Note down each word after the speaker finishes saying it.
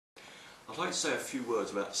I'd like to say a few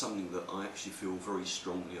words about something that I actually feel very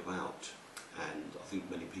strongly about, and I think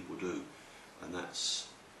many people do, and that's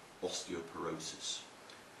osteoporosis.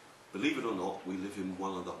 Believe it or not, we live in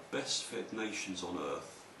one of the best fed nations on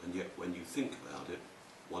earth, and yet when you think about it,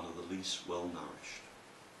 one of the least well nourished.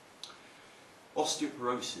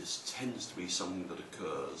 Osteoporosis tends to be something that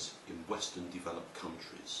occurs in Western developed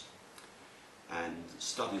countries, and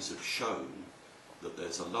studies have shown that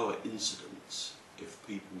there's a lower incidence if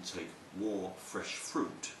people take more fresh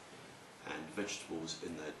fruit and vegetables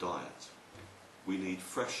in their diet. We need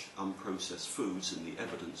fresh, unprocessed foods, and the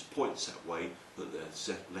evidence points that way, that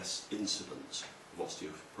there's less incidence of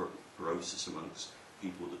osteoporosis amongst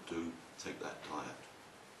people that do take that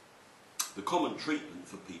diet. The common treatment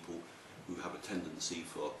for people who have a tendency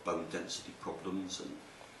for bone density problems and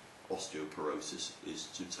osteoporosis is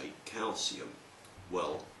to take calcium.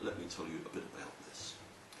 Well, let me tell you a bit about this.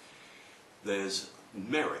 There's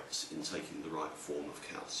merits in taking the right form of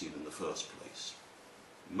calcium in the first place.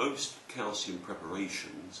 Most calcium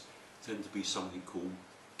preparations tend to be something called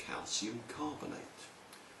calcium carbonate.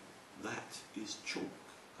 That is chalk,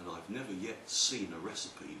 and I've never yet seen a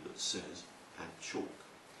recipe that says add chalk.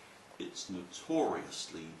 It's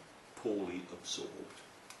notoriously poorly absorbed,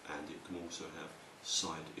 and it can also have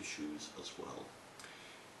side issues as well.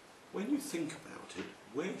 When you think about it,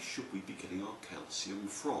 where should we be getting our calcium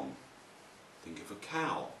from? Think of a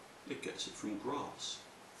cow, it gets it from grass.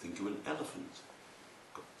 Think of an elephant,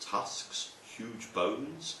 got tusks, huge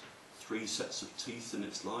bones, 3 sets of teeth in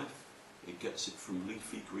its life, it gets it from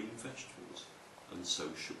leafy green vegetables, and so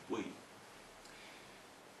should we.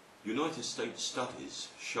 United States studies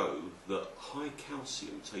show that high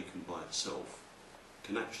calcium taken by itself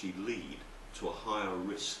can actually lead to a higher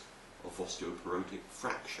risk of osteoporotic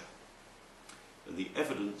fracture. And the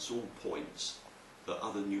evidence all points that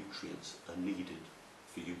other nutrients are needed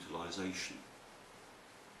for utilisation.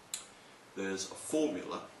 There's a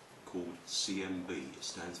formula called CMB, it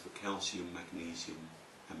stands for calcium, magnesium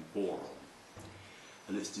and boron.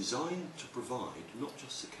 And it's designed to provide not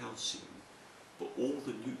just the calcium, but all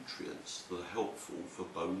the nutrients that are helpful for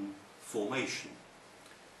bone formation.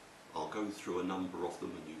 I'll go through a number of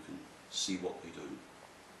them and you can see what they do.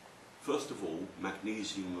 First of all,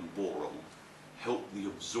 magnesium and boron help the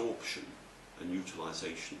absorption and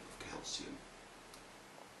utilisation of calcium.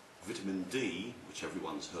 Vitamin D, which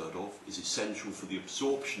everyone's heard of, is essential for the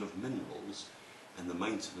absorption of minerals and the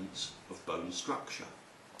maintenance of bone structure.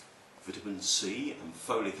 Vitamin C and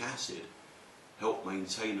folic acid help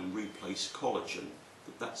maintain and replace collagen,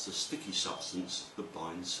 that's the sticky substance that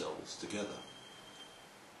binds cells together.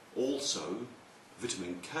 Also,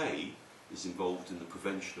 vitamin K is involved in the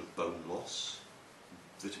prevention of bone loss.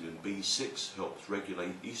 Vitamin B6 helps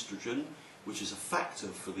regulate estrogen, which is a factor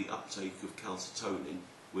for the uptake of calcitonin,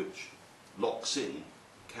 which locks in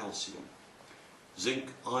calcium. Zinc,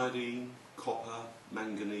 iodine, copper,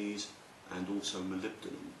 manganese and also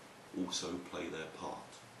molybdenum also play their part.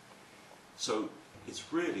 So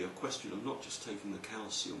it's really a question of not just taking the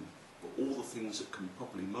calcium, but all the things that can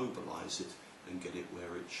properly mobilise it and get it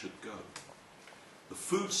where it should go. The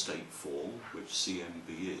food state form, which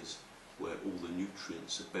CMB is, where all the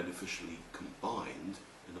nutrients are beneficially combined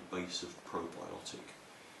in a base of probiotic,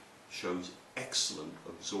 shows excellent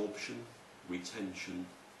absorption, retention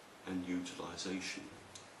and utilisation.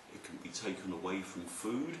 It can be taken away from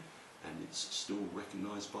food and it's still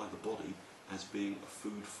recognised by the body as being a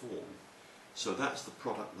food form. So that's the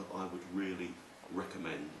product that I would really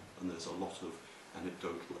recommend, and there's a lot of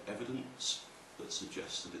anecdotal evidence that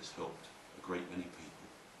suggests that it's helped a great many people.